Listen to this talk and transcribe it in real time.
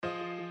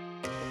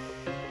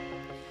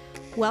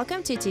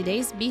Welcome to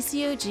today's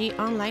BCOG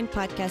online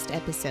podcast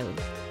episode.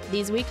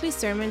 These weekly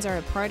sermons are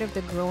a part of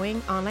the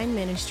growing online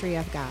ministry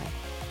of God.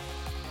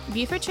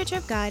 Buford Church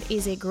of God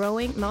is a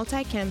growing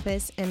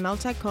multi-campus and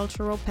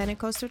multicultural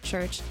Pentecostal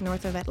church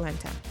north of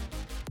Atlanta.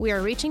 We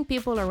are reaching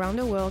people around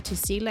the world to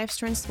see lives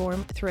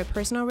transformed through a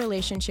personal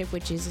relationship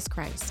with Jesus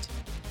Christ.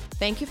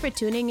 Thank you for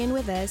tuning in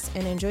with us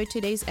and enjoy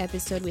today's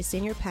episode with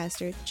Senior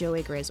Pastor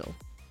Joey Grizzle.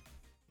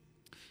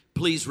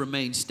 Please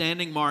remain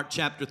standing. Mark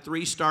chapter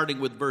 3, starting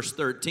with verse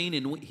 13.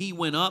 And he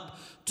went up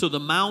to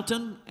the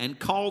mountain and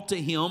called to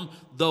him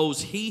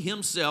those he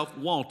himself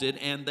wanted,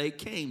 and they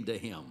came to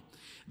him.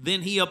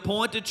 Then he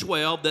appointed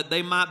 12 that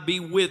they might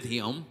be with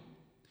him,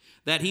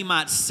 that he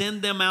might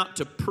send them out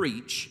to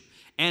preach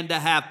and to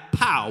have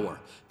power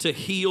to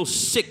heal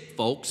sick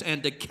folks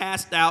and to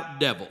cast out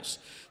devils.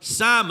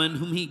 Simon,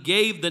 whom he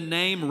gave the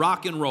name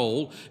Rock and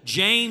Roll,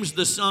 James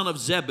the son of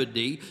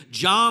Zebedee,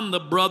 John the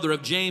brother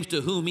of James,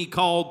 to whom he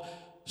called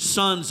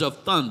sons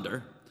of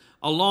thunder,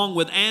 along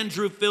with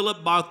Andrew,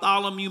 Philip,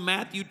 Bartholomew,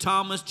 Matthew,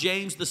 Thomas,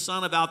 James the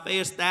son of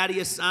Alphaeus,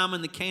 Thaddeus,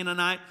 Simon the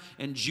Canaanite,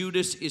 and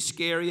Judas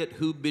Iscariot,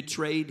 who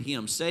betrayed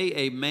him. Say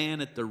amen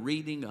at the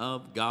reading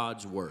of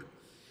God's word.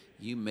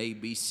 You may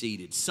be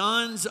seated.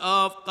 Sons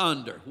of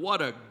Thunder.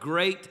 What a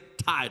great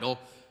title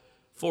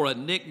for a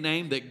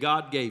nickname that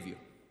God gave you.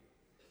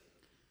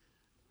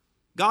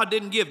 God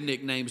didn't give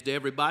nicknames to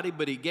everybody,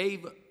 but he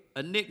gave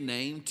a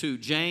nickname to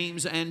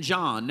James and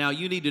John. Now,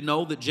 you need to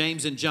know that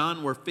James and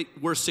John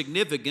were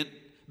significant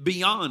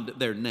beyond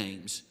their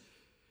names.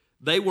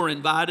 They were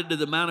invited to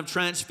the Mount of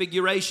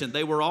Transfiguration.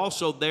 They were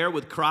also there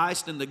with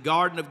Christ in the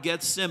Garden of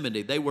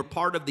Gethsemane. They were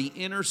part of the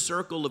inner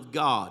circle of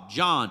God.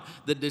 John,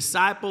 the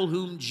disciple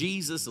whom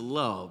Jesus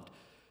loved,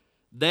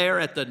 there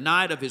at the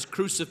night of his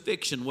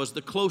crucifixion was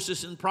the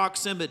closest in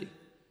proximity.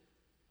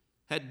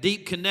 Had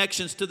deep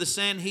connections to the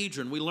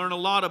Sanhedrin. We learn a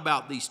lot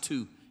about these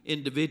two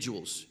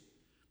individuals.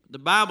 The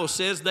Bible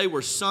says they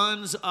were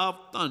sons of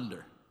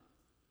thunder.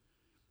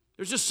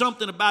 There's just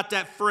something about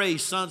that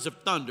phrase, sons of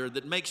thunder,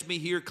 that makes me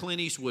hear Clint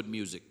Eastwood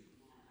music.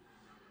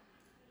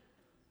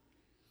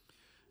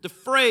 The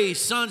phrase,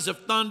 sons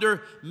of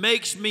thunder,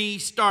 makes me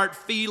start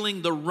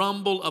feeling the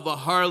rumble of a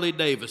Harley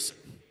Davidson.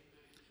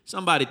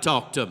 Somebody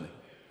talk to me.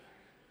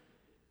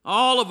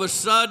 All of a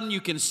sudden,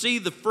 you can see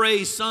the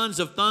phrase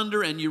sons of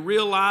thunder and you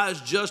realize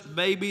just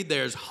maybe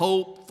there's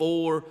hope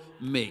for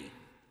me.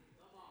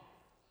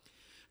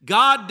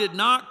 God did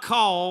not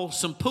call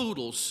some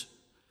poodles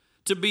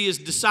to be his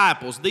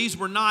disciples. These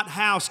were not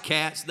house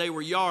cats, they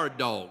were yard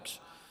dogs.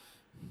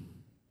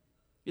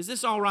 Is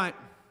this all right?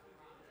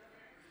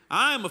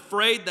 I am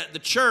afraid that the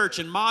church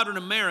in modern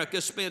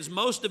America spends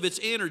most of its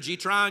energy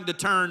trying to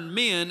turn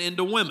men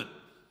into women.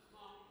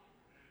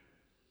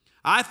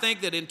 I think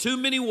that in too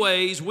many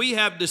ways we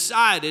have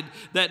decided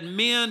that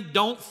men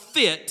don't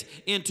fit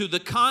into the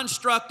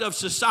construct of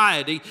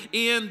society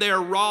in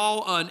their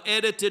raw,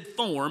 unedited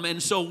form.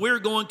 And so we're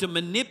going to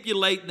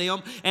manipulate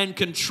them and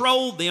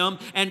control them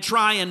and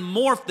try and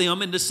morph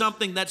them into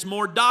something that's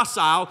more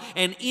docile.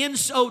 And in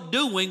so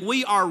doing,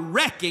 we are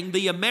wrecking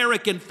the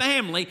American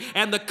family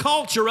and the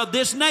culture of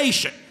this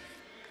nation.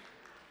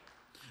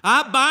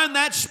 I bind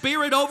that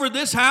spirit over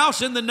this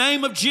house in the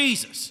name of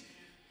Jesus.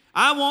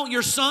 I want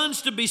your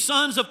sons to be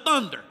sons of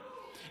thunder.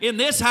 In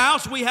this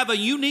house, we have a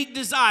unique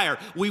desire.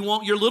 We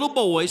want your little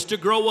boys to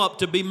grow up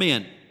to be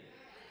men.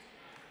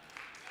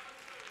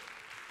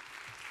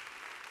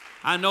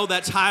 I know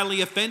that's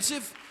highly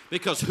offensive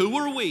because who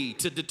are we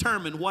to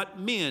determine what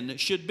men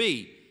should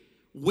be?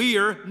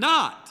 We're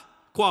not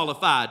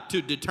qualified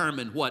to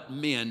determine what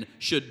men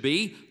should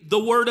be. The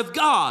Word of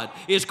God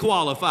is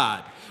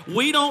qualified.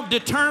 We don't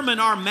determine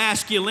our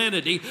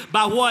masculinity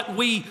by what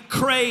we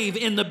crave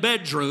in the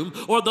bedroom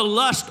or the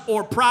lust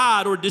or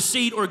pride or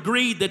deceit or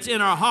greed that's in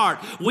our heart.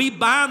 We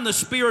bind the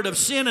spirit of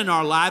sin in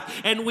our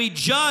life and we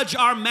judge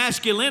our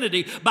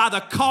masculinity by the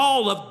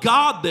call of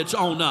God that's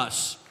on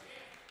us.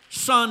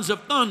 Sons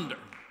of thunder.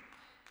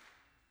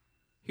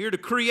 Here to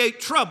create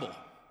trouble.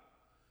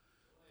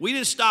 We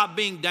didn't stop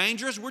being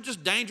dangerous. We're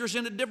just dangerous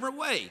in a different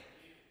way.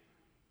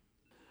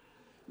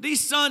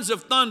 These sons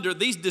of thunder,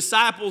 these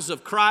disciples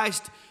of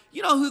Christ,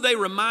 you know who they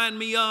remind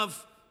me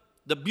of?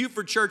 The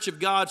Buford Church of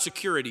God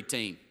security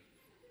team.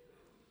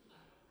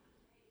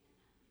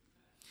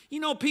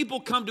 You know, people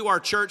come to our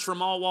church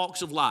from all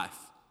walks of life.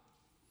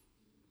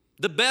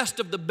 The best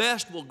of the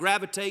best will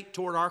gravitate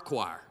toward our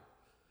choir.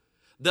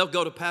 They'll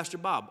go to Pastor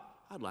Bob,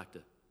 I'd like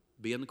to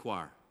be in the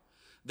choir.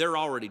 They're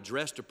already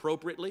dressed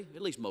appropriately,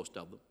 at least most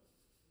of them.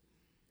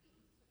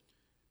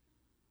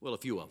 Well, a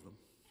few of them.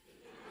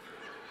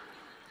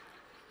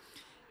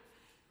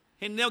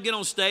 And they'll get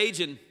on stage,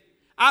 and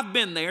I've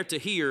been there to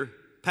hear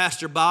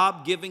Pastor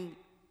Bob giving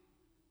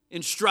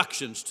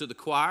instructions to the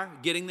choir,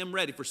 getting them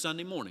ready for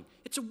Sunday morning.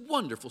 It's a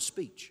wonderful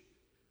speech.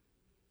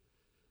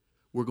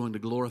 We're going to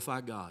glorify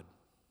God.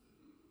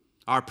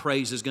 Our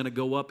praise is going to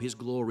go up. His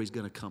glory is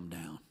going to come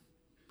down.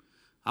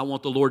 I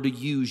want the Lord to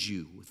use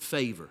you with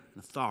favor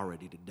and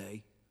authority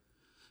today.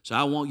 So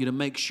I want you to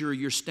make sure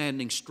you're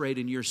standing straight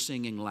and you're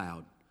singing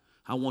loud.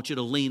 I want you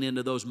to lean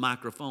into those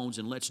microphones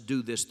and let's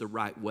do this the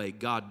right way.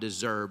 God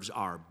deserves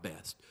our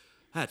best.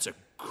 That's a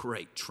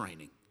great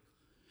training.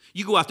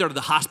 You go out there to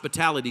the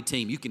hospitality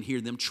team, you can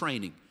hear them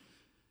training,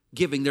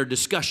 giving their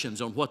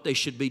discussions on what they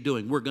should be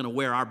doing. We're going to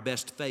wear our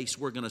best face.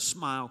 We're going to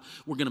smile.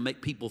 We're going to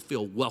make people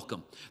feel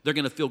welcome. They're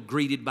going to feel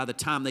greeted by the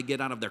time they get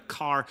out of their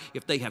car.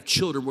 If they have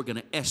children, we're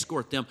going to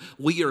escort them.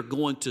 We are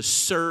going to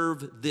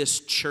serve this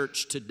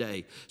church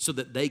today so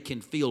that they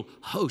can feel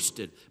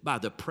hosted by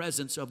the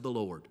presence of the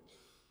Lord.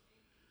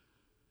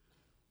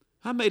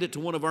 I made it to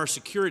one of our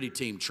security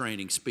team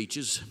training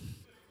speeches.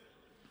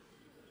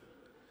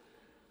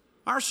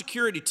 Our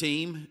security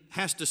team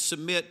has to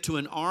submit to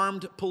an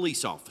armed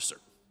police officer.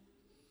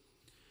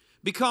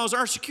 Because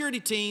our security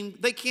team,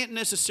 they can't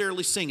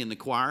necessarily sing in the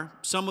choir.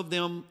 Some of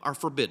them are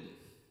forbidden.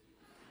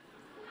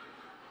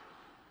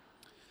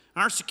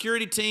 Our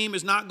security team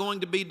is not going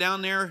to be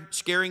down there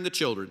scaring the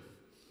children.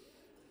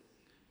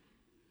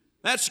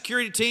 That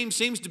security team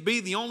seems to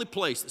be the only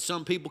place that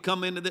some people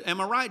come into.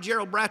 Am I right,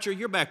 Gerald Bratcher?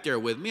 You're back there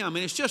with me. I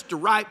mean, it's just the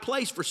right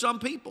place for some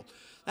people.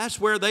 That's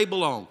where they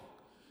belong.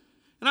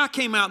 And I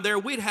came out there,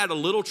 we'd had a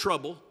little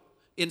trouble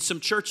in some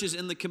churches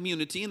in the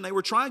community, and they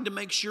were trying to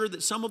make sure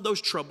that some of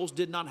those troubles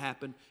did not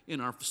happen in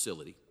our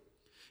facility.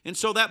 And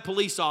so that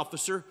police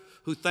officer,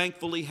 who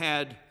thankfully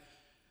had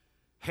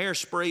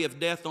hairspray of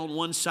death on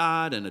one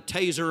side and a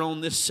taser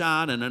on this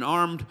side and an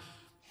armed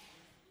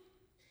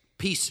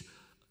peacemaker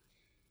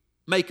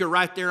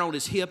right there on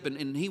his hip,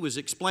 and he was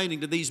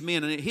explaining to these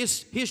men, and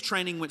his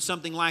training went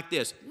something like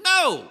this: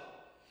 no,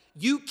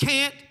 you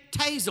can't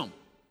tase them.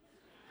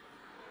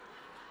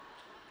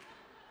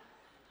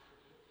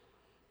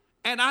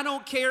 And I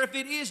don't care if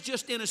it is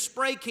just in a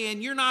spray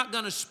can, you're not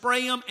going to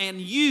spray them,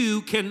 and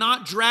you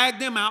cannot drag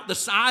them out the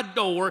side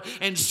door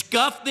and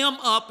scuff them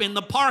up in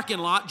the parking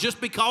lot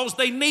just because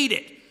they need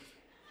it.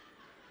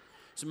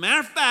 As a matter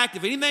of fact,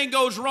 if anything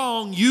goes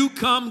wrong, you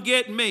come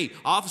get me.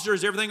 Officer,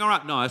 is everything all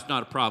right? No, that's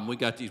not a problem. We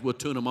got these, we'll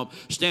tune them up.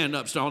 Stand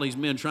up. So all these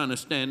men trying to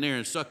stand there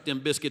and suck them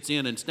biscuits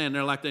in and stand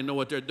there like they know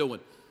what they're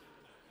doing.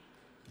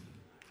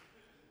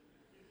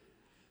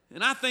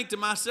 And I think to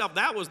myself,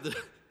 that was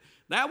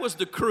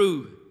the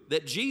crew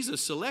that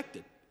Jesus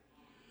selected.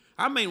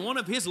 I mean, one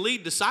of his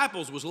lead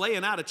disciples was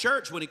laying out of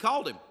church when he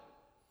called him.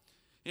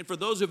 And for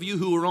those of you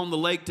who are on the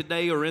lake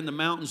today or in the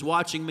mountains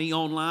watching me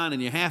online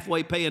and you're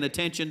halfway paying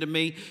attention to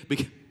me,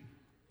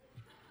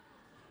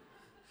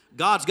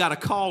 God's got a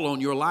call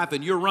on your life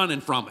and you're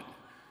running from it.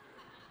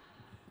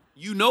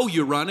 You know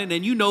you're running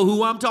and you know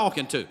who I'm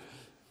talking to.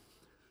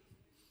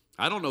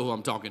 I don't know who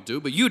I'm talking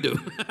to, but you do.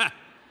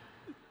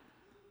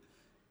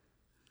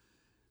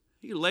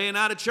 He's laying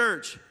out of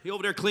church. He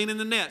over there cleaning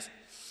the nets.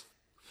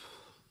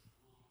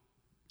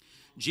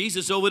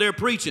 Jesus over there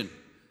preaching.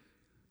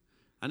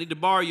 I need to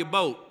borrow your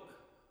boat.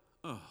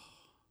 Oh.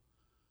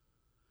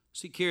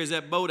 So he carries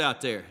that boat out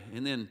there.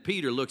 And then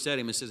Peter looks at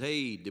him and says,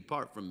 hey,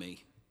 depart from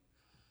me.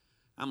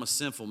 I'm a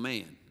sinful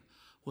man.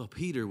 Well,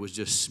 Peter was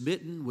just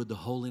smitten with the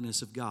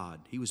holiness of God.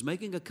 He was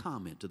making a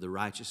comment to the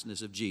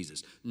righteousness of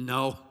Jesus.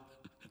 No,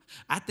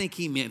 I think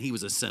he meant he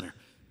was a sinner.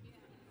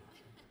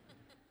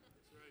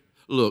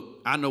 Look,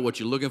 I know what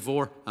you're looking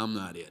for. I'm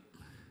not it.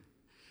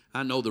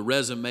 I know the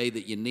resume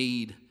that you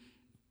need,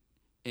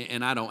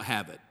 and I don't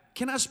have it.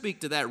 Can I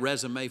speak to that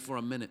resume for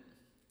a minute?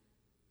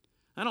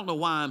 I don't know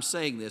why I'm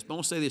saying this, but I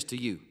want to say this to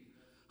you.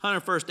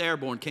 101st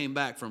Airborne came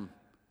back from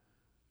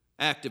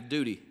active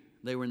duty.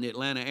 They were in the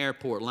Atlanta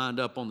airport, lined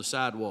up on the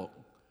sidewalk,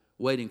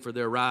 waiting for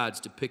their rides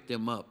to pick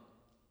them up.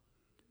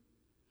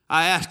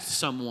 I asked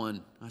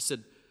someone, I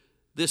said,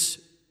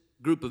 this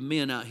group of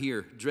men out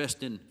here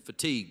dressed in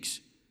fatigues,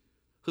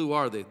 who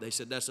are they? They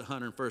said, that's the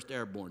 101st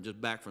Airborne,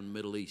 just back from the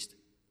Middle East.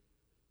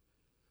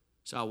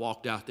 So I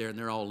walked out there, and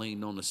they're all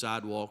leaning on the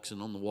sidewalks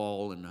and on the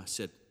wall, and I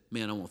said,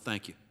 man, I want to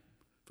thank you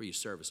for your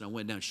service. And I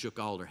went down and shook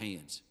all their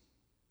hands.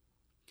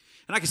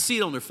 And I could see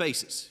it on their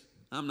faces.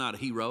 I'm not a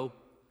hero.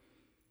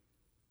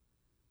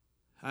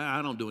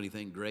 I don't do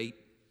anything great.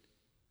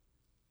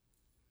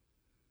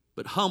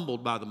 But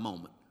humbled by the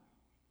moment.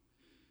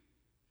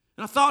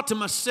 And I thought to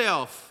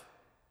myself,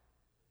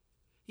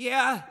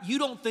 yeah, you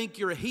don't think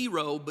you're a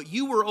hero, but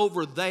you were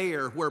over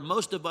there where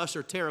most of us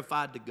are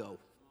terrified to go.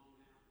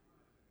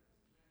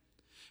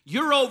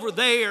 You're over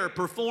there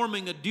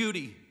performing a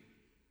duty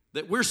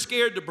that we're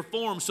scared to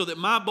perform so that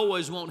my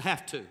boys won't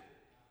have to.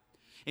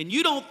 And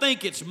you don't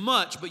think it's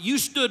much, but you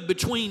stood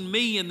between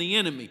me and the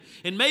enemy.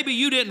 And maybe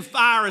you didn't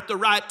fire at the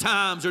right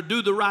times or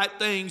do the right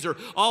things or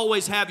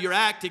always have your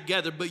act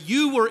together, but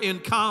you were in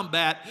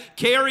combat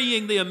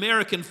carrying the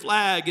American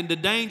flag into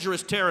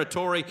dangerous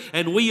territory,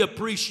 and we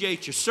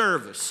appreciate your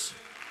service.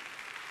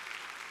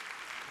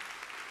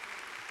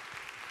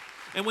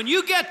 And when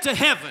you get to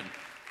heaven,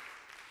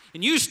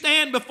 and you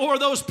stand before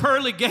those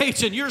pearly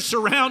gates and you're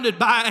surrounded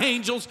by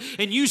angels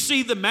and you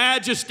see the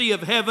majesty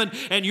of heaven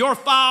and your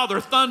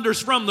Father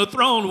thunders from the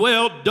throne,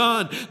 well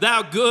done,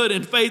 thou good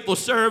and faithful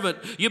servant.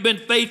 You've been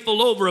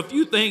faithful over a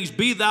few things.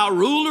 Be thou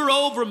ruler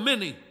over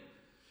many.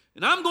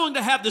 And I'm going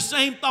to have the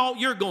same thought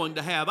you're going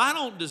to have. I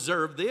don't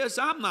deserve this.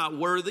 I'm not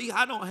worthy.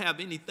 I don't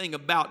have anything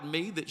about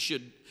me that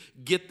should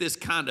get this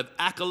kind of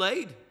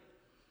accolade.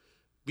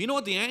 But you know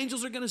what the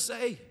angels are going to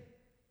say?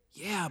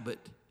 Yeah, but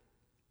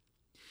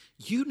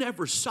you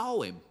never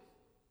saw him.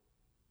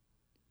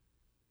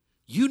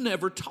 You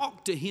never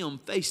talked to him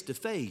face to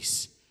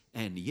face,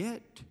 and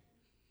yet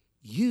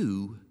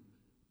you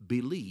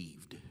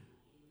believed.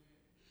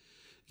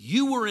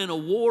 You were in a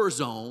war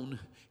zone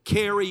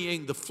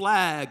carrying the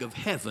flag of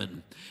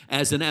heaven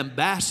as an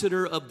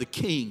ambassador of the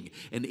King.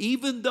 And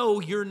even though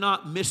you're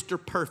not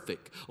Mr.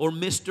 Perfect or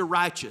Mr.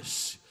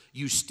 Righteous,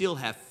 you still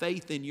have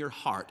faith in your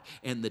heart,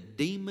 and the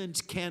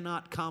demons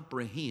cannot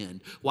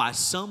comprehend why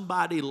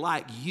somebody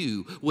like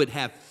you would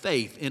have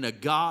faith in a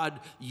God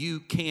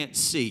you can't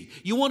see.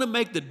 You want to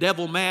make the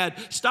devil mad?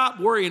 Stop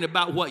worrying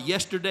about what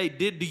yesterday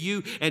did to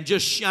you and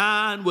just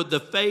shine with the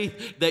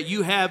faith that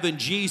you have in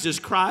Jesus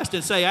Christ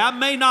and say, I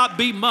may not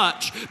be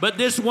much, but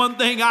this one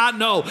thing I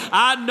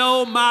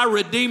know my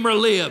Redeemer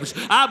lives.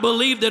 I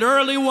believe that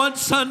early one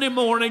Sunday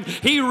morning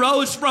he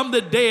rose from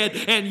the dead,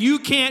 and you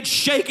can't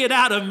shake it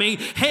out of me.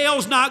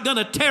 Hell's not going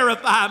to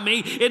terrify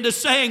me into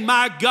saying,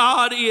 my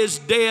God is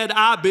dead.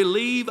 I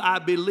believe, I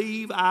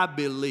believe, I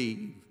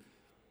believe.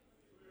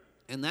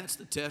 And that's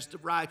the test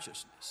of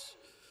righteousness.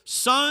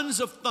 Sons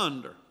of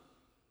thunder.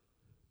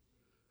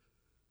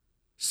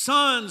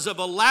 Sons of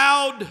a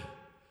loud,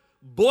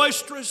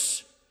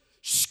 boisterous,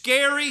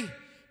 scary,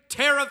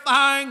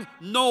 terrifying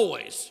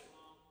noise.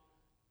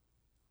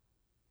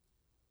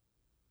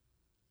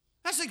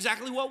 That's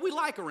exactly what we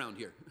like around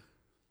here.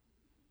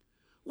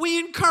 We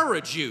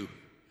encourage you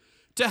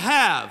to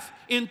have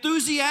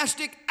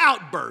enthusiastic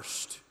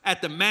outbursts at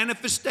the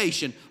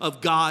manifestation of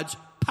God's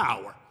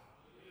power.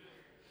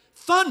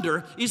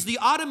 Thunder is the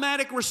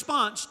automatic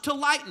response to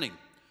lightning.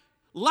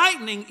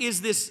 Lightning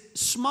is this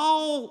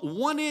small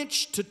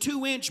 1-inch to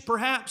 2-inch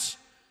perhaps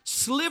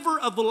sliver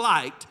of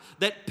light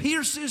that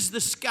pierces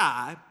the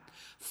sky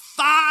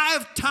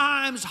 5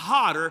 times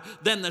hotter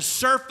than the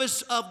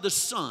surface of the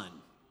sun.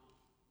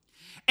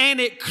 And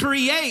it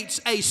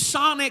creates a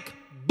sonic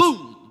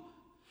boom,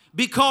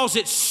 because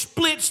it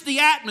splits the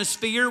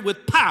atmosphere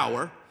with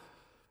power,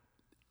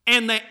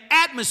 and the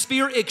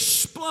atmosphere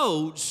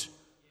explodes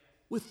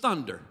with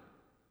thunder.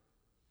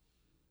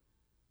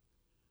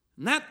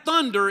 And that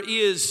thunder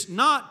is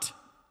not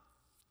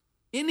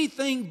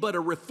anything but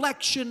a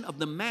reflection of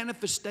the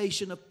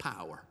manifestation of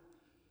power.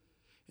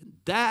 And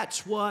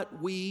that's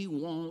what we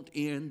want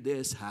in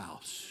this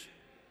house.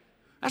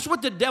 That's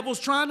what the devil's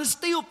trying to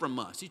steal from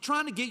us. He's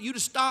trying to get you to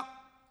stop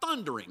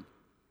thundering.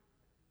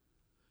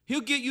 He'll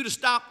get you to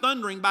stop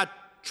thundering by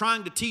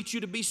trying to teach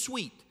you to be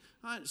sweet.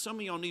 Some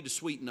of y'all need to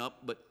sweeten up,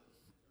 but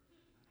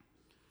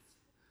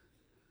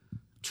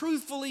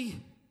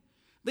truthfully,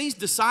 these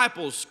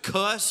disciples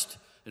cussed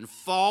and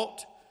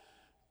fought,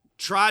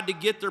 tried to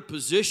get their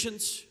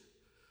positions.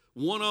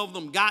 One of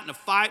them got in a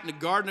fight in the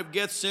Garden of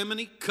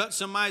Gethsemane, cut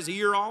somebody's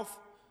ear off.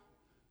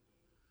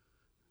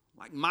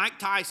 Like Mike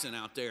Tyson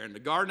out there in the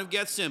Garden of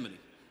Gethsemane.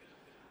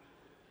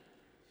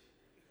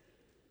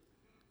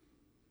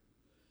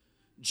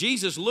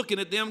 Jesus looking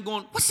at them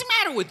going, what's the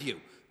matter with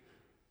you?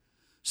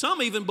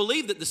 Some even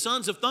believe that the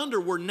sons of thunder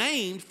were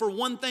named for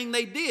one thing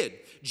they did.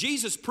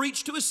 Jesus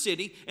preached to a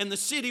city, and the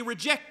city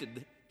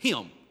rejected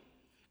him.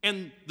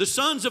 And the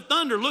sons of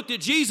thunder looked at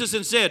Jesus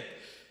and said,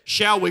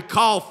 shall we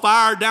call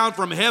fire down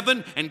from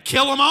heaven and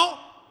kill them all?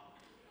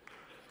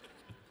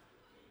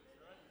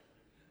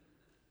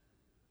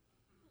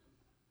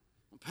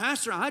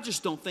 Pastor, I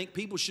just don't think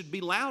people should be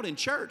loud in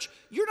church.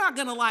 You're not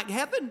going to like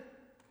heaven.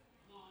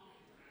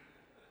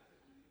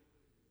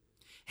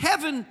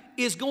 Heaven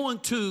is going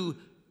to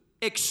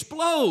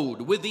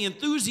explode with the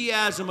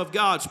enthusiasm of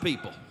God's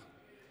people.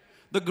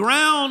 The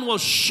ground will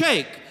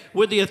shake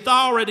with the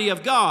authority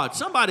of God.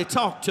 Somebody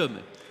talk to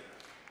me.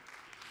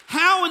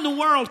 How in the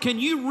world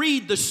can you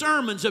read the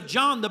sermons of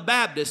John the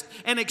Baptist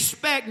and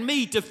expect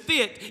me to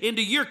fit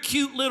into your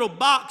cute little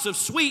box of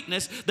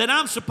sweetness that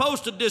I'm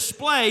supposed to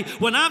display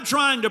when I'm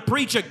trying to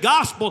preach a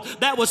gospel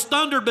that was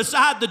thundered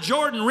beside the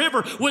Jordan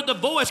River with the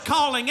voice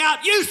calling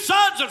out, you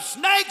sons of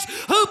snakes,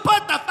 who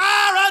put the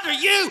fire under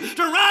you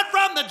to run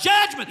from the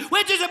judgment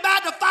which is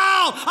about to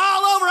fall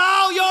all over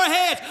all your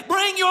heads.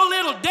 Bring your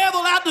little devil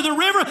out to the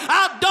river.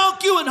 I'll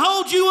dunk you and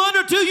hold you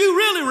under till you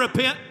really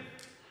repent.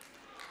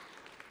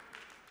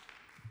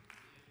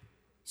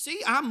 See,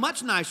 I'm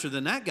much nicer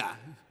than that guy.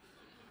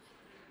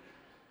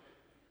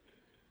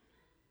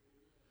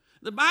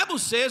 The Bible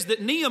says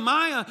that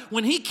Nehemiah,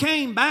 when he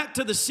came back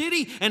to the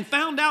city and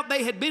found out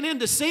they had been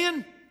into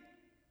sin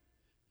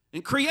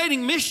and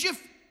creating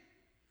mischief,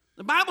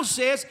 the Bible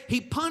says he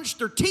punched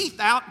their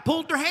teeth out and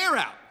pulled their hair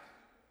out.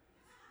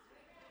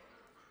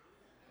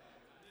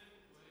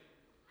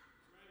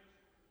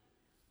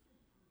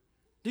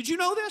 Did you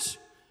know this?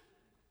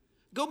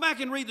 Go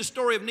back and read the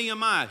story of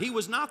Nehemiah. He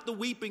was not the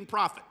weeping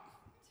prophet.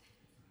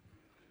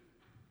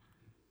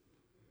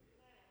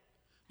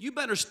 You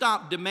better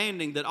stop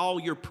demanding that all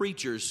your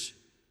preachers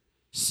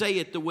say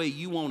it the way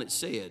you want it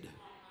said.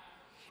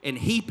 and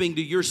heaping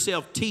to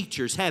yourself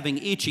teachers having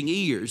itching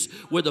ears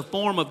with a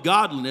form of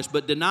godliness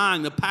but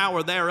denying the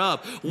power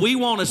thereof. We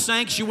want a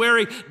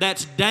sanctuary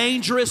that's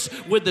dangerous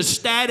with the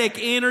static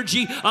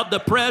energy of the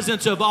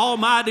presence of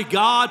Almighty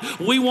God.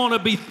 We want to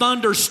be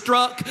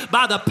thunderstruck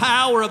by the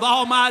power of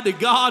Almighty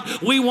God.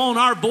 We want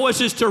our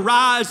voices to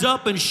rise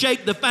up and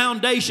shake the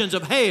foundations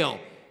of hell.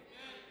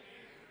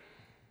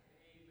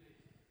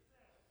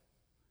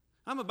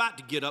 I'm about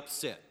to get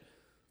upset.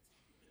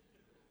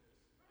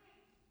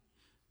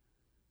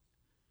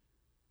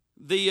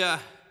 The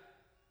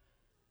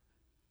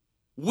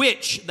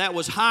witch that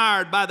was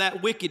hired by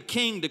that wicked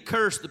king to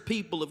curse the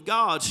people of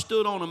God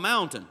stood on a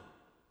mountain.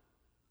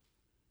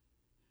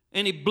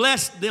 And he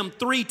blessed them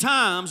 3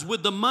 times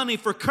with the money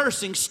for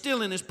cursing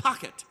still in his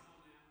pocket.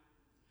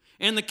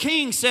 And the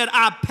king said,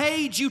 I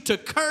paid you to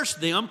curse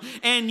them,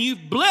 and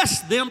you've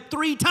blessed them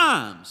 3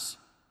 times.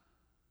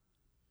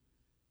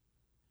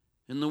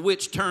 And the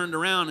witch turned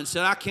around and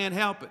said, I can't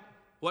help it.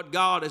 What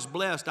God has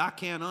blessed, I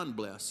can't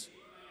unbless.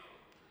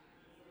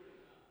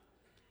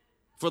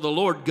 For the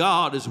Lord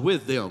God is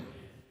with them.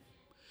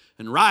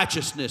 And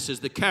righteousness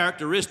is the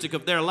characteristic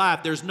of their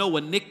life. There's no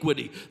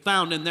iniquity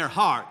found in their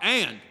heart.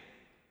 And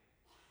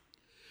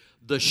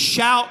the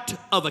shout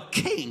of a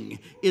king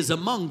is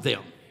among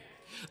them.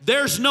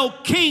 There's no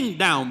king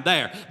down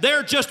there.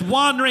 They're just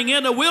wandering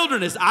in the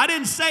wilderness. I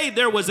didn't say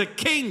there was a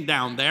king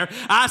down there.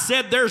 I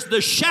said there's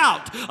the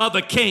shout of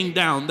a king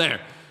down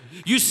there.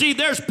 You see,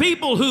 there's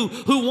people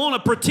who want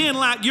to pretend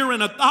like you're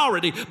in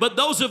authority, but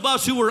those of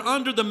us who are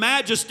under the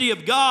majesty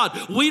of God,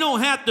 we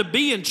don't have to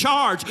be in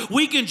charge.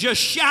 We can just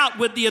shout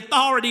with the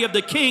authority of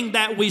the king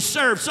that we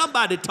serve.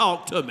 Somebody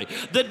talk to me.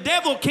 The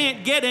devil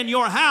can't get in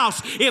your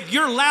house if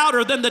you're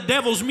louder than the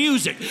devil's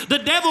music. The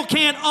devil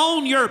can't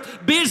own your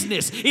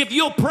business if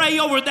you'll pray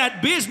over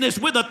that business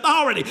with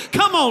authority.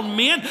 Come on,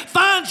 men.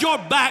 Find your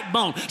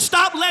backbone.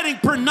 Stop letting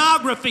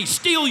pornography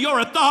steal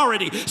your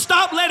authority.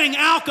 Stop letting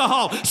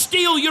alcohol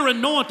steal your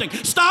anointing.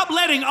 Stop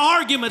letting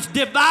arguments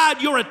divide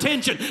your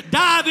attention.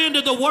 Dive into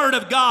the Word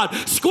of God.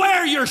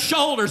 Square your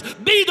shoulders.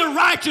 Be the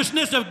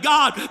righteousness of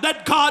God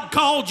that God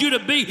called you to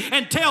be,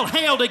 and tell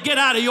hell to get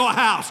out of your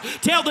house.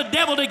 Tell the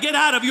devil to get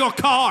out of your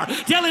car.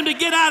 Tell him to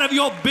get out of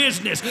your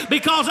business,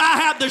 because I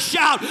have the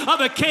shout of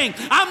a king.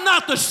 I'm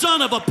not the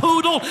son of a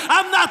poodle.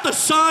 I'm not the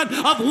son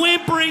of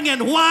whimpering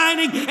and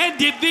whining and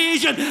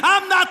division.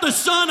 I'm not the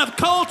son of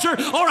culture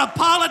or of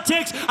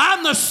politics.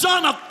 I'm the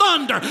son of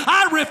thunder.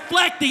 I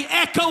reflect the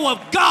echo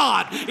of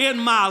God in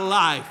my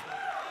life.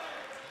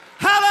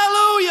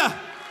 Hallelujah.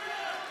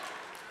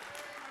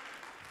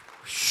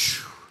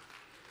 Whew.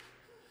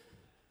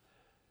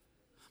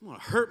 I'm going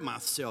to hurt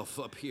myself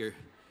up here.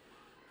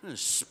 I'm going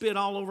to spit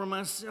all over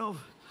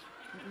myself.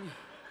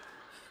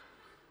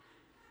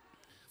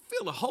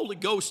 Feel the Holy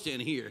Ghost in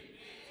here.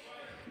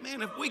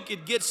 Man, if we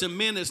could get some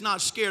men that's not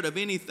scared of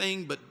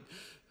anything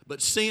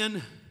but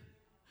sin,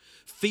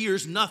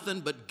 fears nothing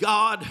but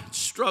God,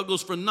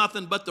 struggles for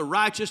nothing but the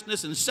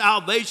righteousness and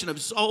salvation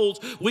of souls,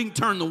 we can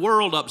turn the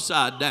world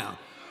upside down.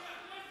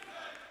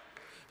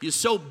 You're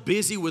so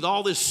busy with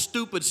all this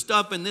stupid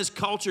stuff in this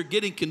culture,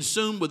 getting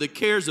consumed with the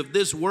cares of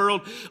this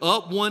world.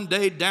 Up one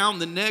day, down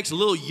the next, a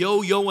little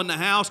yo-yo in the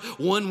house.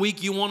 One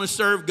week you want to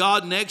serve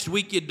God, next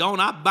week you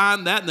don't. I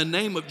bind that in the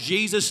name of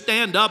Jesus.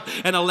 Stand up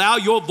and allow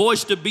your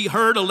voice to be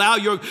heard. Allow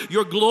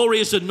your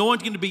glorious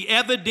anointing to be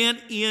evident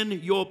in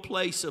your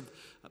place of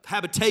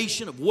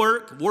habitation, of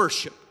work,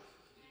 worship.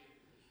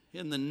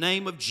 In the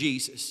name of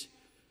Jesus.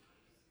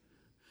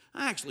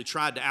 I actually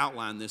tried to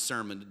outline this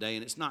sermon today,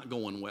 and it's not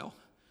going well.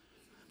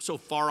 I'm so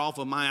far off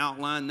of my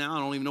outline now, I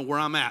don't even know where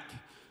I'm at.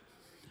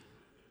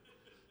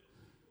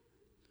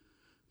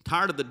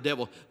 Tired of the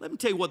devil. Let me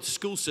tell you what the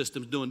school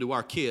system's doing to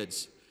our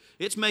kids.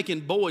 It's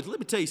making boys, let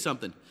me tell you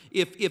something.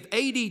 If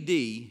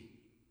ADD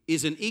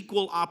is an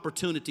equal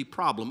opportunity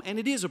problem, and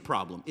it is a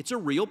problem, it's a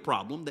real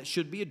problem that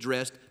should be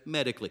addressed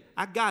medically.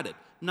 I got it.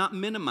 Not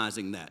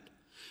minimizing that.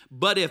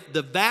 But if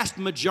the vast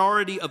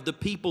majority of the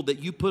people that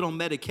you put on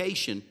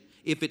medication,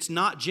 if it's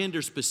not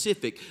gender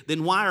specific,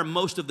 then why are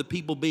most of the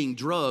people being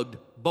drugged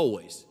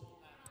boys?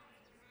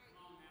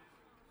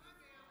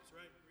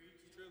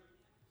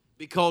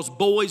 Because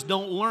boys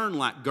don't learn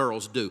like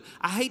girls do.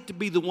 I hate to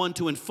be the one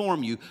to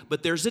inform you,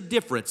 but there's a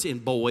difference in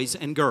boys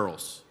and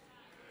girls.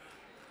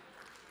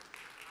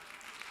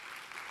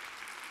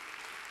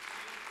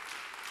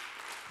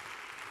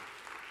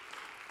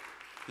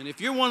 And if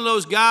you're one of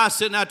those guys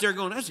sitting out there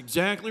going, that's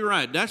exactly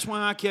right. That's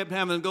why I kept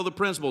having to go to the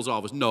principal's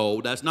office.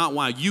 No, that's not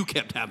why you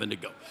kept having to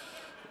go.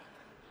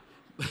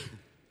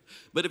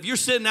 But if you're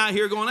sitting out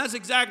here going, that's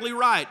exactly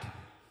right.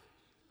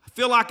 I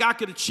feel like I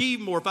could achieve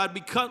more if I'd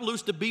be cut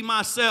loose to be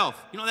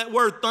myself. You know that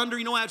word thunder,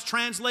 you know how it's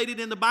translated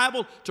in the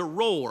Bible? To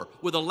roar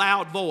with a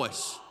loud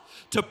voice.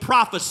 To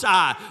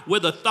prophesy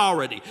with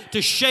authority,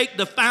 to shake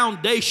the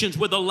foundations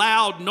with a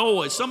loud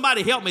noise.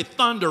 Somebody help me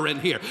thunder in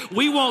here.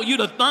 We want you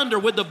to thunder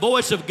with the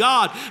voice of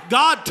God.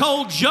 God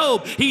told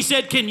Job, he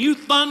said, can you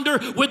thunder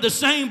with the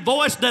same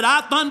voice that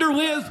I thunder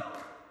with?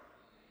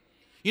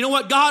 You know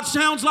what God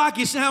sounds like?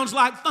 He sounds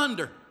like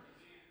thunder.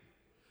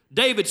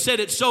 David said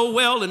it so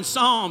well in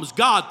Psalms.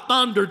 God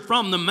thundered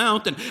from the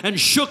mountain and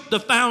shook the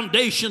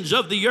foundations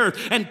of the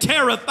earth and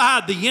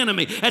terrified the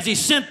enemy as he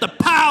sent the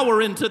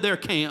power into their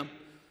camp.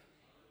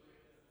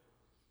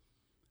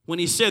 When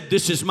he said,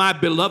 "This is my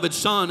beloved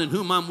Son in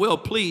whom I'm well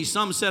pleased,"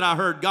 some said, "I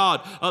heard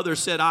God." Others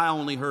said, "I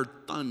only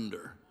heard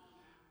thunder."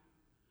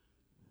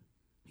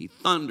 He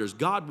thunders.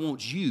 God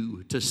wants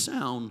you to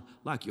sound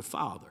like your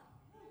Father.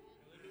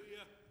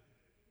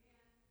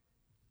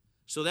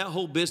 So that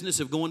whole business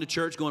of going to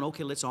church, going,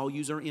 okay, let's all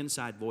use our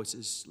inside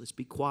voices. Let's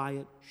be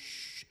quiet,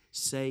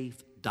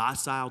 safe,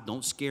 docile,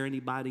 don't scare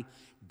anybody.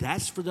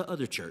 That's for the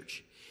other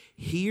church.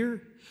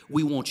 Here,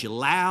 we want you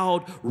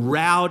loud,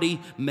 rowdy,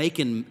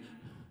 making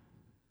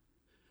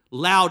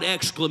loud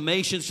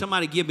exclamations.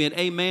 Somebody give me an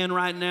amen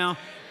right now.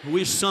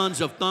 We're sons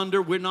of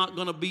thunder. We're not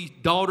going to be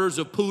daughters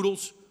of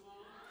poodles.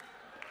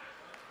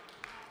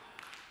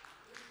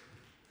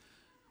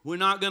 We're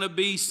not going to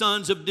be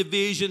sons of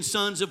division,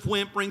 sons of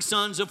whimpering,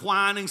 sons of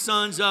whining,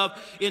 sons of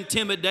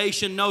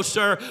intimidation. No,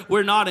 sir,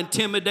 we're not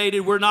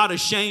intimidated. We're not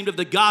ashamed of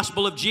the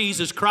gospel of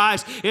Jesus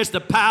Christ. It's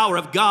the power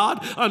of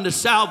God unto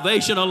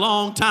salvation. A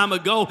long time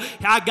ago,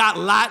 I got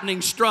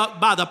lightning struck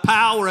by the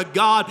power of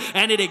God,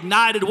 and it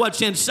ignited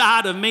what's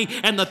inside of me,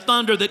 and the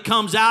thunder that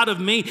comes out of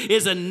me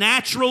is a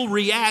natural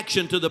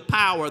reaction to the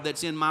power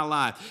that's in my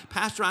life.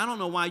 Pastor, I don't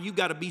know why you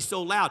got to be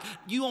so loud.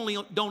 You only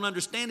don't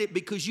understand it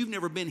because you've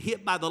never been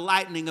hit by the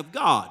lightning of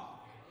God.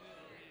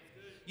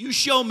 You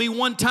show me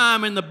one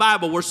time in the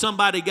Bible where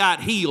somebody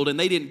got healed and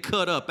they didn't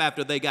cut up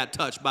after they got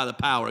touched by the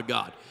power of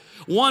God.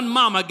 One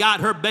mama got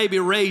her baby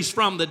raised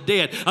from the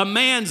dead. A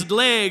man's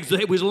legs,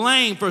 it was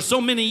lame for so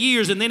many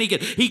years, and then he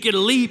could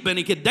leap and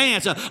he could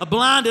dance. A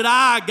blinded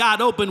eye got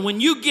open. When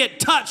you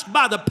get touched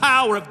by the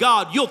power of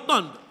God, you'll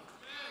thunder.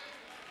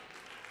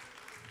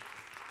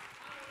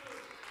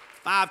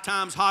 5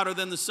 times hotter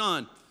than the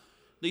sun.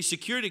 These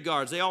security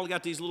guards, they all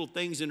got these little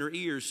things in their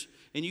ears,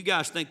 and you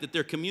guys think that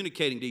they're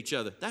communicating to each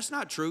other. That's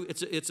not true.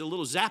 It's a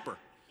little zapper.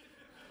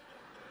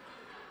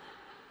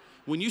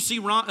 When you see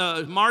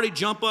Marty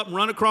jump up and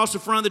run across the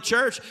front of the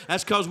church,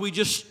 that's because we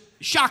just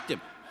shocked him.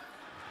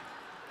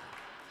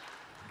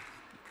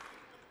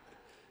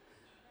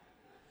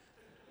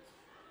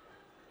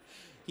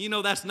 You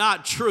know that's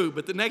not true,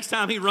 but the next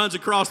time he runs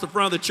across the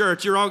front of the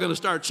church, you're all going to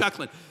start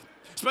chuckling,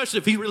 especially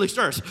if he really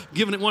starts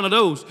giving it one of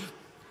those.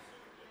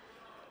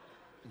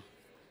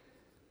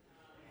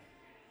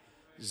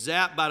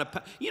 Zapped by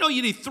the... You know,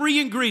 you need 3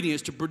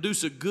 ingredients to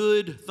produce a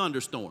good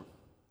thunderstorm.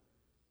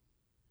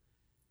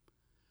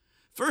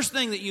 First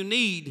thing that you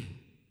need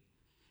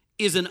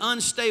is an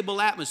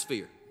unstable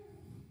atmosphere.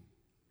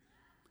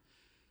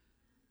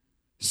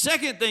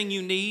 Second thing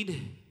you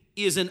need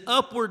is an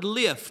upward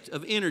lift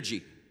of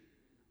energy,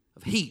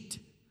 of heat.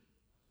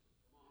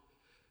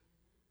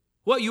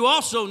 What you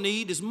also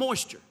need is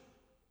moisture,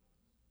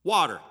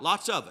 water,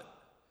 lots of it.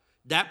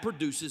 That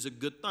produces a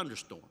good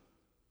thunderstorm.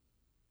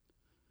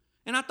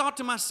 And I thought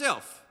to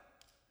myself,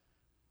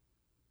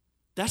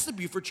 that's the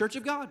Buford Church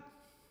of God.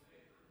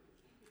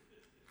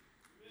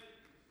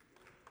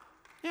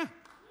 Yeah.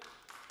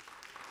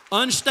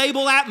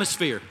 Unstable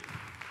atmosphere.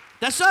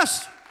 That's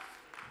us.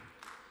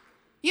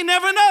 You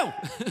never know.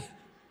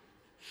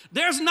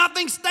 There's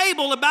nothing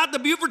stable about the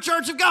Buford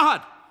Church of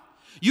God.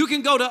 You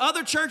can go to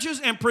other churches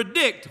and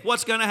predict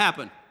what's going to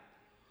happen.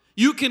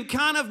 You can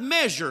kind of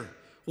measure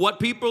what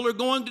people are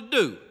going to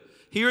do.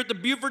 Here at the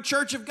Buford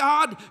Church of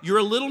God, you're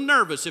a little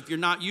nervous if you're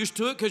not used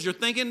to it because you're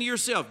thinking to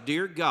yourself,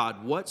 dear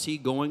God, what's he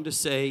going to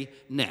say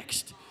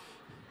next?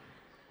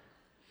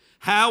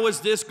 How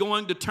is this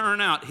going to turn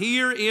out?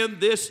 Here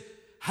in this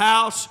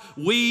house,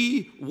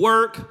 we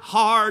work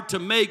hard to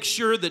make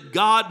sure that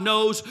God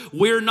knows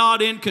we're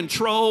not in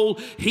control.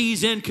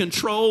 He's in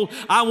control.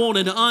 I want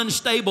an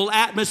unstable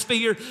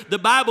atmosphere. The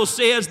Bible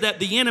says that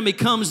the enemy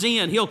comes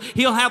in. He'll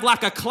have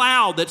like a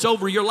cloud that's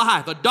over your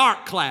life, a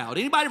dark cloud.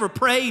 Anybody ever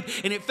prayed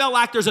and it felt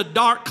like there's a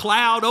dark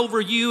cloud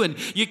over you and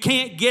you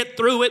can't get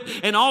through it,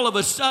 and all of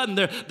a sudden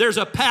there's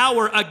a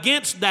power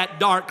against that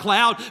dark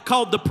cloud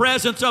called the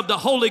presence of the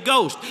Holy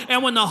Ghost.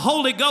 And when the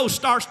Holy Ghost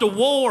starts to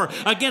war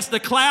against the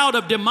cloud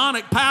of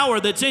demonic power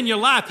that's in your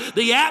life,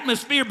 the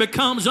atmosphere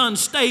becomes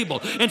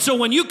unstable. And so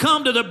when you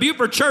come to the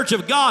Buford Church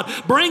of God,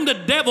 bring the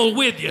devil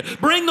with you.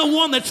 Bring the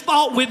one that's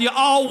fought with you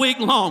all week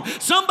long.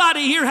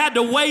 Somebody here had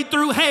to wade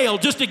through hell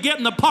just to get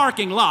in the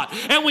parking lot.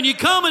 And when you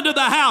come into the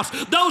house,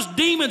 those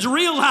demons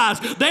realize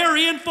they're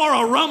in for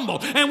a rumble.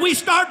 And we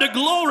start to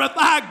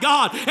glorify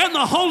God, and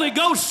the Holy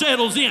Ghost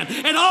settles in.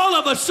 And all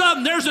of a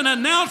sudden, there's an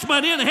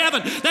announcement in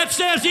heaven that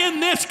says,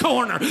 in this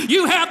corner,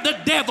 you have the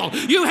devil.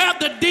 You have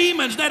the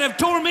demons that have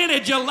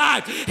tormented your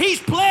life. He's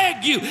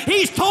plagued you.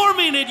 He's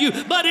tormented you.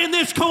 But in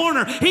this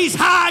corner, he's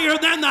higher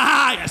than the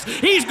highest.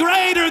 He's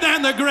greater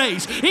than the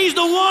grace. He's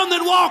the one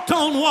that walked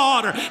on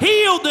water,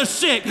 healed the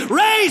sick,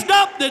 raised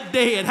up the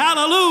dead.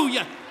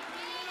 Hallelujah.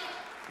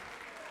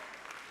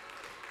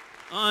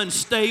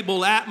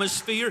 Unstable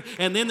atmosphere,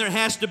 and then there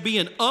has to be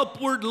an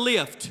upward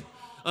lift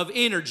of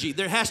energy.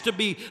 There has to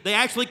be, they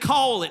actually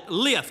call it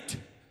lift.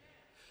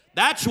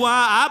 That's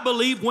why I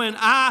believe when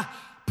I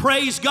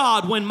Praise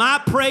God, when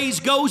my praise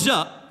goes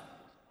up,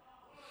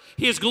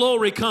 His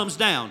glory comes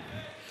down.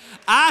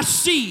 I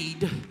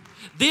seed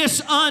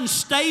this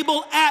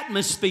unstable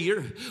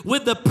atmosphere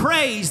with the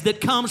praise that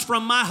comes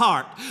from my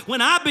heart. When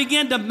I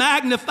begin to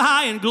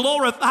magnify and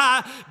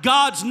glorify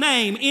God's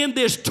name in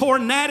this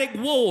tornadic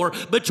war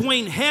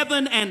between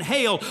heaven and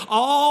hell,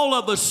 all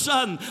of a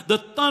sudden the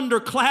thunder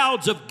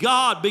clouds of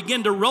God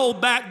begin to roll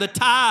back the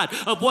tide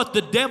of what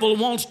the devil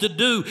wants to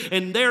do,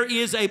 and there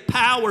is a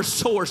power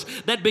source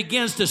that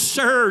begins to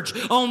surge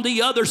on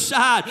the other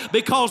side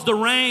because the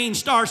rain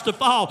starts to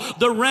fall.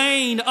 The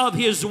rain of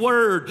His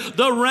Word,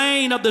 the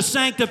rain of the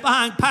sanctifying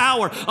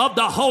power of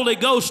the Holy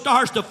Ghost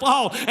starts to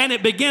fall, and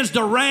it begins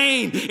to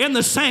rain in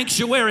the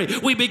sanctuary.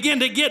 We begin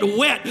to get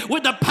wet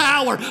with the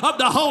power of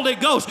the Holy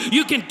Ghost.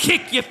 You can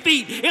kick your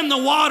feet in the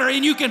water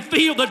and you can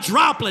feel the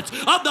droplets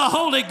of the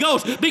Holy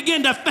Ghost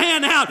begin to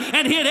fan out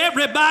and hit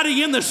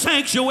everybody in the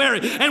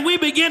sanctuary, and we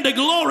begin to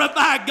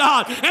glorify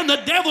God, and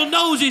the devil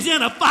knows he's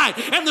in a fight,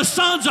 and the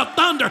sons of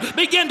thunder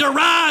begin to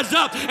rise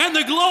up, and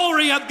the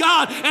glory of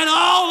God, and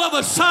all of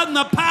a sudden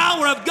the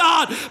power of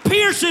God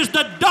pierces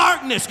the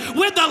darkness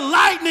with the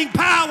lightning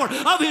power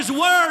of His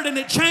Word, and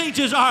it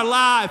changes our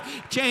life.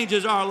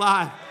 Changes our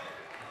life.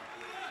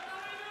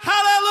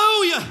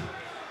 Hallelujah.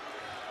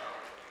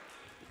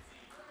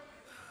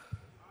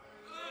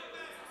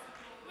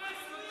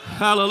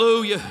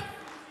 Hallelujah.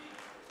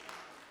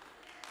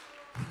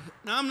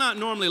 Now, I'm not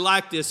normally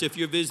like this if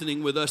you're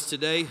visiting with us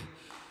today.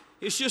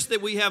 It's just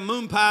that we have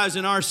moon pies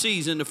in our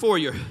season, the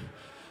foyer.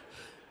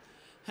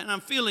 And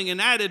I'm feeling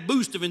an added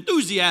boost of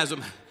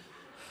enthusiasm.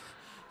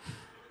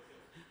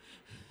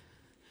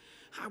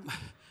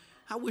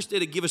 I wish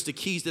they'd give us the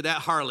keys to that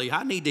Harley.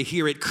 I need to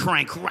hear it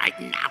crank right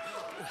now.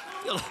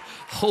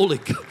 Holy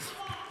God.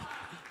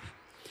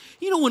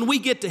 You know, when we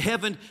get to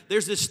heaven,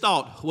 there's this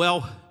thought,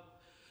 well,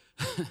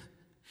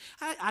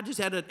 I just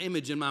had an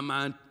image in my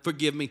mind.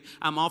 Forgive me.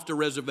 I'm off the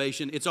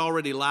reservation. It's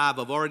already live.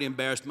 I've already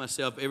embarrassed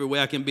myself every way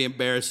I can be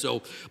embarrassed,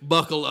 so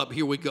buckle up.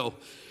 Here we go.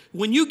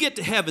 When you get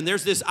to heaven,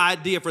 there's this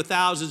idea for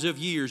thousands of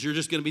years. You're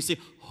just going to be saying,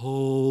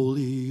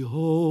 holy,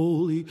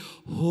 holy,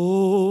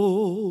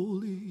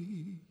 holy.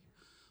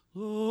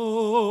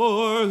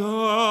 Lord,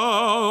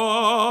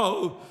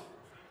 oh.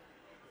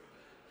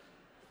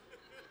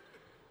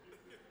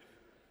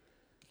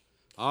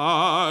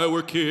 I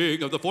were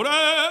king of the forest.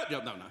 No.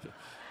 Whatever.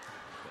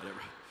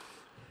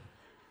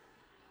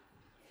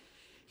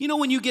 You know,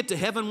 when you get to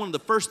heaven, one of the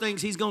first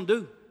things He's going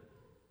to do,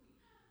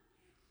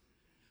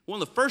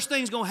 one of the first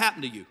things going to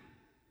happen to you.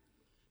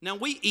 Now,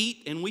 we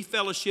eat and we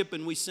fellowship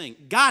and we sing.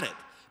 Got it.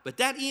 But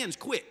that ends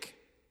quick.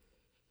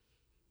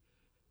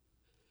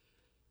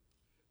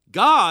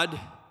 God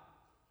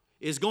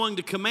is going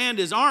to command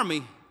His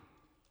army,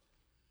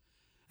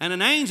 and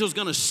an angel's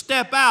going to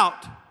step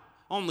out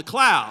on the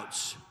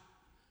clouds.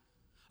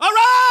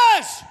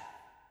 Arise!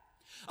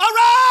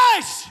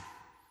 Arise!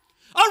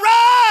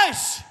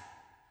 Arise!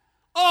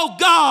 Oh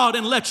God,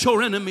 and let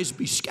your enemies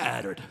be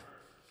scattered.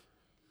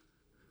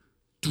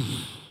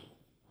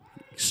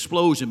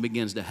 Explosion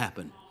begins to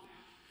happen.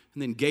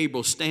 And then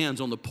Gabriel stands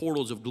on the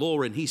portals of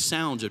glory and he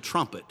sounds a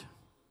trumpet.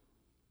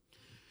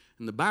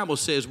 And the Bible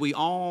says we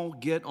all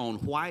get on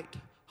white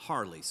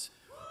Harleys.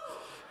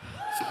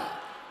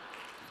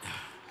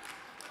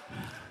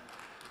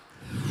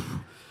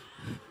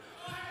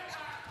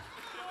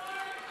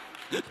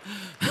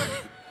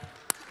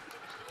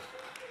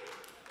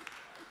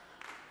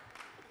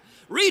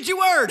 Read your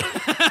word.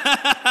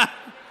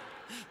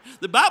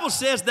 The Bible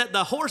says that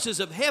the horses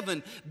of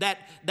heaven,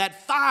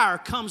 that fire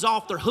comes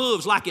off their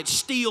hooves like it's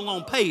steel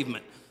on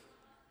pavement.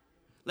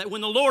 That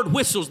when the Lord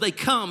whistles, they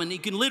come, and you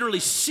can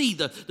literally see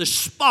the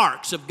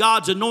sparks of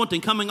God's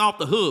anointing coming off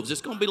the hooves. It's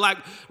going to be like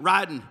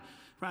riding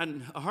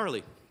a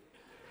Harley.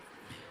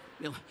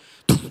 And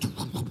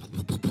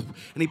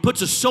He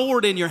puts a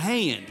sword in your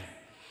hand.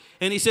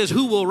 And He says,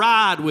 who will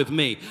ride with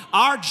me?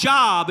 Our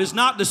job is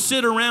not to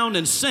sit around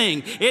and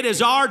sing. It is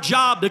our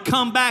job to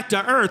come back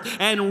to earth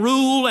and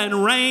rule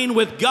and reign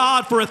with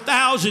God for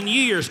 1,000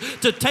 years,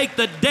 to take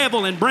the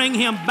devil and bring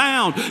him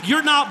bound.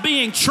 You're not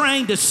being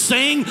trained to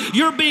sing.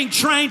 You're being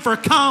trained for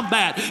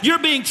combat. You're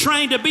being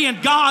trained to be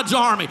in God's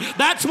army.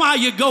 That's why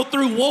you go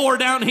through war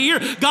down here.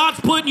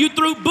 God's putting you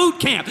through boot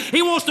camp.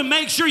 He wants to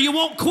make sure you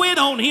won't quit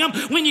on Him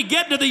when you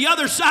get to the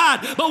other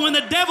side. But when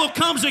the devil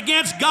comes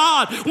against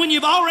God, when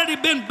you've already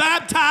been baptized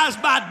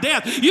by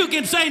death, you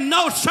can say,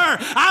 no, sir,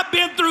 I've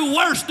been through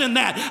worse than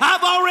that.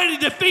 I've already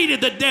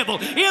defeated the devil.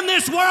 In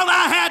this world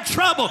I had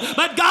trouble,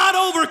 but God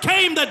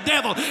overcame the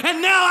devil,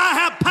 and now I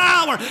have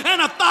power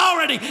and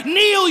authority.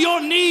 Kneel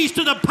your knees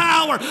to the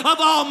power of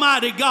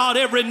Almighty God.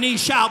 Every knee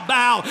shall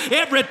bow,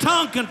 every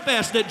tongue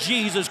confess that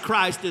Jesus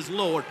Christ is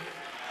Lord.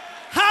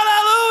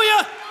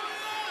 Hallelujah!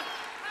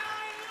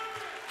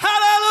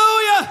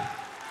 Hallelujah!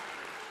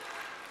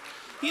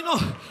 You know,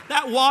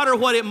 that water,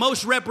 what it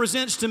most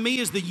represents to me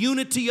is the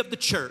unity of the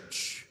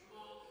church.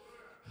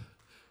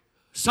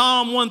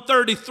 Psalm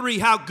 133,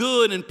 how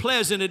good and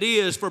pleasant it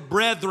is for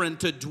brethren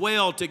to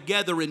dwell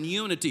together in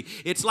unity.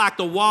 It's like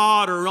the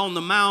water on the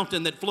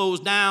mountain that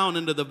flows down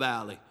into the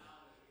valley.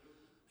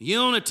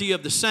 Unity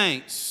of the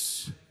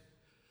saints.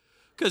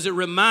 Because it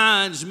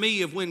reminds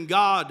me of when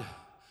God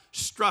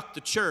struck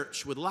the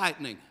church with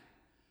lightning.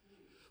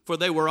 For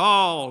they were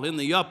all in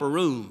the upper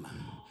room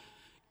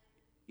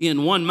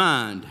in one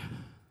mind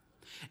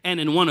and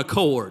in one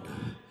accord,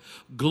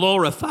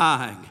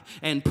 glorifying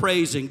and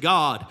praising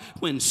God,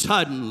 when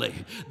suddenly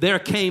there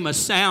came a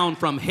sound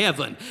from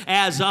heaven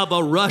as of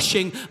a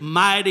rushing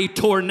mighty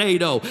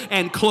tornado,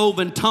 and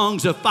cloven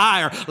tongues of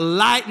fire.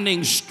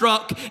 Lightning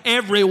struck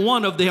every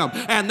one of them,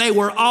 and they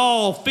were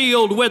all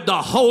filled with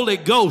the Holy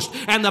Ghost,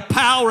 and the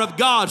power of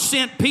God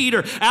sent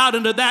Peter out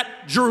into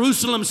that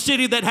Jerusalem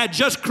city that had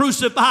just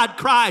crucified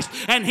Christ,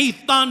 and he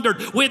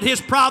thundered with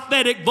his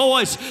prophetic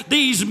voice,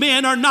 "These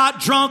men are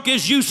not drunk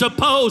as you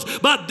suppose,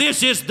 but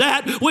this is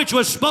that which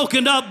was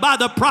spoken of by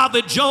the prophet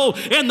Joel.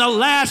 In the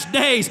last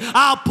days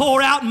I'll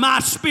pour out my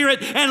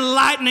spirit, and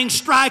lightning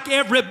strike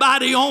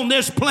everybody on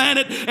this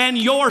planet, and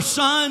your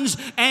sons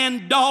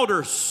and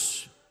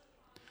daughters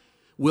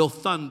will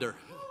thunder."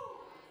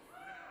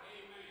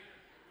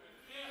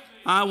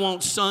 I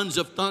want sons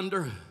of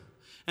thunder,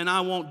 and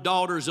I want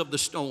daughters of the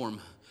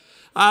storm.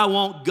 I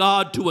want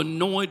God to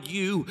anoint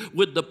you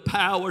with the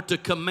power to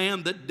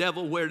command the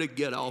devil where to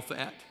get off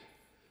at.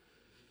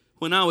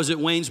 When I was at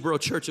Waynesboro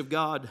Church of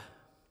God,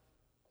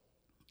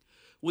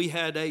 we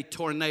had a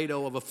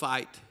tornado of a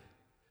fight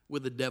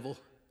with the devil.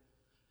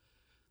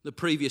 The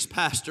previous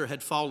pastor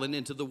had fallen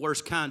into the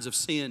worst kinds of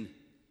sin.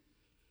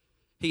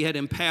 He had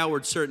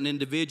empowered certain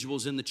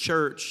individuals in the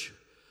church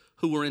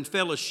who were in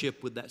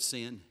fellowship with that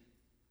sin.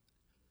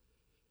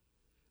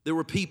 There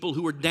were people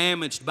who were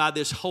damaged by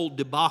this whole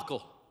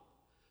debacle.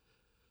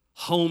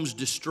 Homes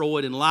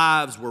destroyed and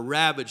lives were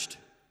ravaged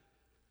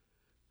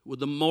with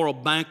the moral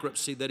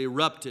bankruptcy that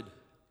erupted.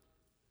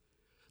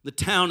 The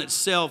town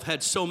itself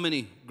had so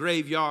many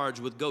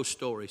graveyards with ghost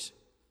stories.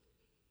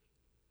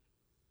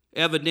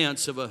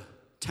 Evidence of a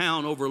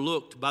town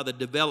overlooked by the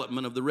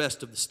development of the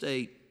rest of the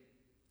state.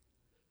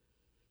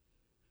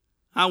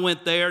 I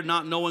went there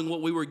not knowing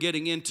what we were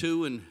getting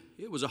into, and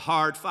it was a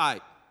hard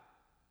fight.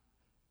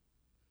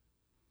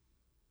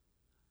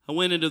 I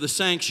went into the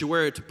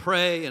sanctuary to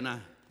pray, and I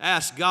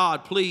asked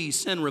God, please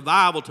send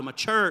revival to my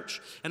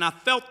church. And I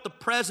felt the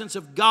presence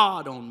of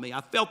God on me.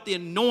 I felt the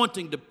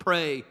anointing to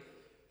pray.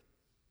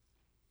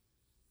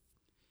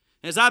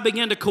 As I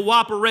began to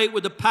cooperate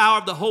with the power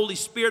of the Holy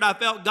Spirit, I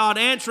felt God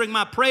answering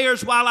my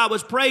prayers while I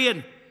was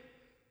praying.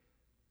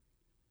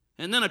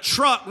 And then a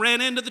truck ran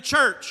into the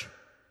church.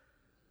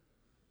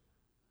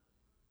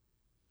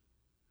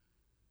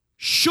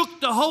 Shook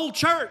the whole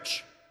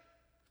church.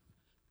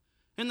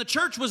 And the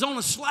church was on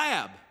a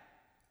slab.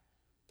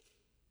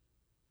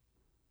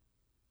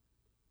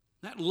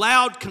 That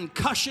loud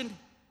concussion.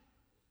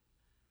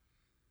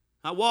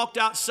 I walked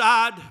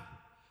outside.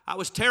 I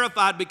was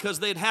terrified because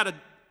they'd had a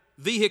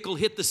vehicle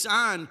hit the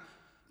sign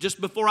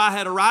just before I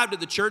had arrived at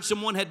the church.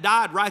 Someone had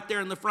died right there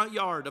in the front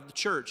yard of the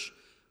church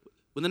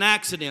with an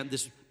accident.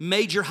 This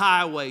major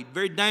highway,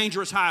 very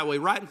dangerous highway,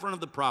 right in front of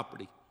the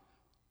property.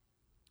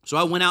 So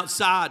I went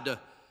outside to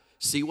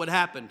see what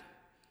happened,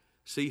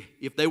 see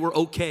if they were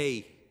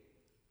okay.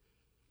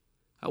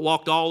 I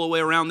walked all the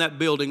way around that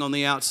building on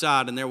the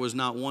outside, and there was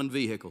not one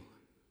vehicle.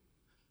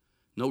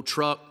 No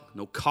truck,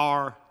 no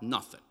car,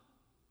 nothing.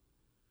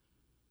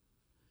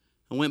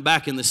 I went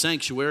back in the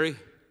sanctuary.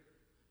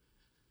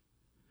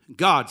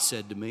 God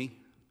said to me,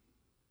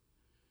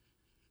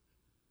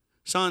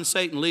 "Son,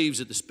 Satan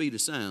leaves at the speed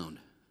of sound."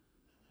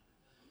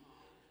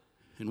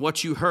 And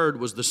what you heard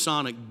was the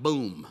sonic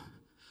boom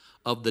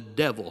of the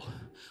devil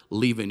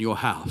leaving your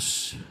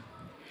house.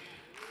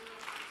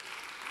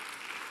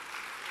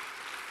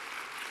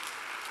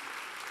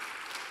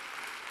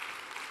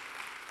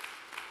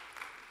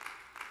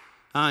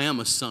 I am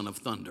a son of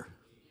thunder.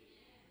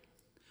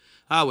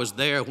 I was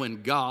there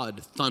when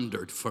God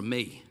thundered for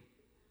me.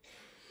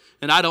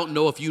 And I don't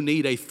know if you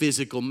need a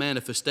physical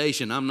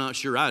manifestation. I'm not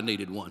sure I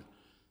needed one.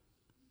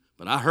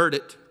 But I heard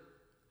it.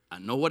 I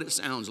know what it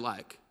sounds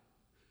like.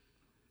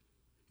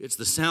 It's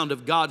the sound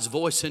of God's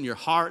voice in your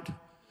heart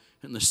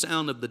and the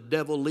sound of the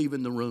devil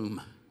leaving the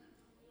room.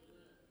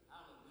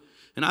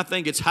 And I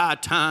think it's high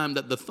time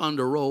that the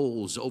thunder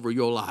rolls over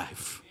your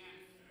life.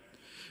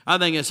 I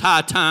think it's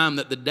high time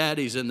that the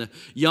daddies and the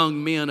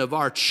young men of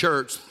our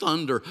church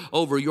thunder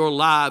over your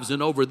lives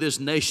and over this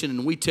nation,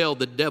 and we tell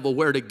the devil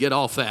where to get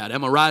off at.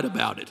 Am I right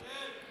about it?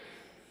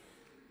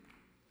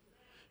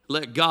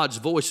 Let God's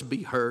voice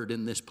be heard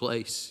in this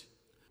place.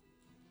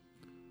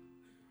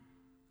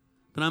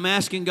 But I'm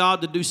asking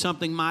God to do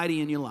something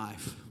mighty in your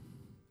life.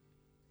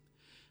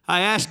 I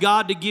ask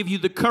God to give you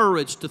the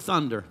courage to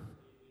thunder,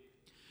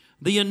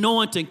 the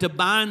anointing to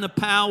bind the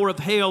power of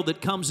hell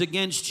that comes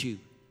against you,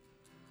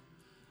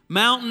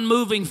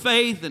 mountain-moving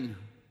faith and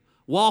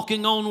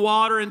walking on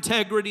water,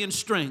 integrity and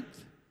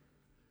strength.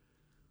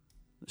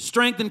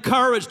 Strength and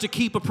courage to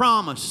keep a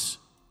promise.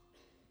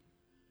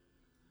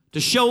 to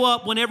show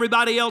up when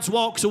everybody else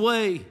walks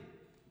away,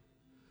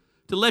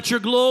 to let your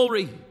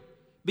glory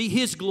be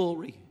His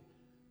glory,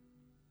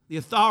 the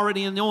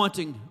authority and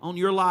anointing on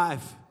your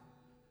life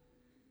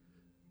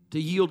to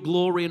yield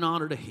glory and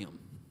honor to Him.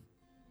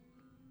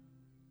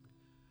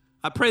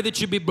 I pray that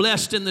you be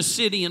blessed in the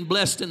city and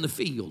blessed in the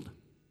field.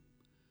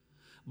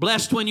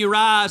 Blessed when you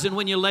rise and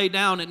when you lay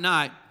down at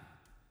night.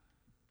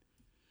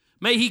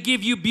 May He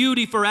give you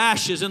beauty for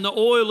ashes and the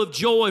oil of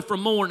joy for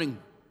mourning,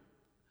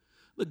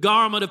 the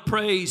garment of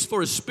praise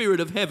for a spirit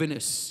of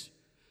heaviness,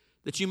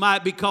 that you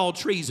might be called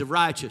trees of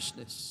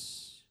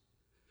righteousness.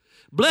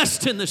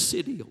 Blessed in the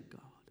city, O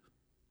God.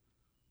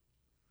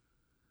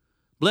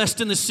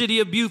 Blessed in the city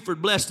of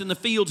Beaufort, blessed in the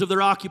fields of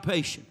their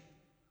occupation.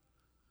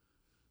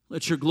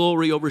 Let your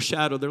glory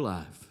overshadow their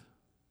life.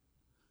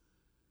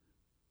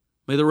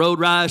 May the road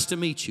rise to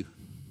meet you.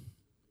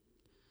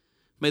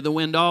 May the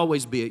wind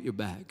always be at your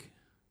back.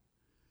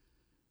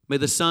 May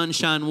the sun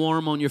shine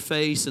warm on your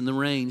face and the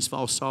rains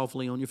fall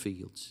softly on your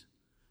fields.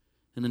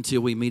 And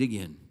until we meet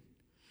again,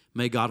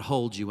 may God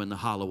hold you in the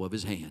hollow of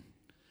His hand.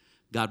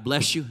 God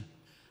bless you.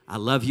 I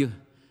love you.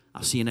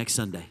 I'll see you next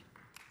Sunday.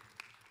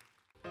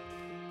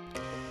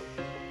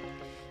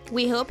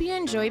 We hope you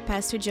enjoyed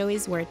Pastor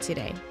Joey's word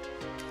today.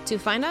 To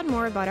find out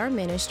more about our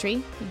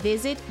ministry,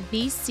 visit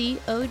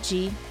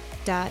bcog.me.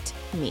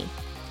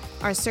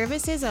 Our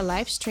services are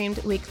live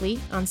streamed weekly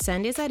on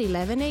Sundays at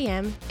 11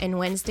 a.m. and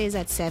Wednesdays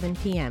at 7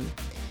 p.m.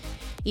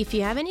 If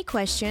you have any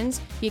questions,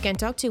 you can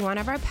talk to one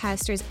of our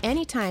pastors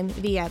anytime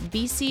via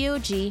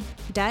bcog.me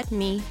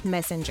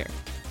messenger.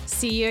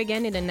 See you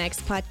again in the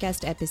next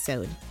podcast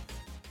episode.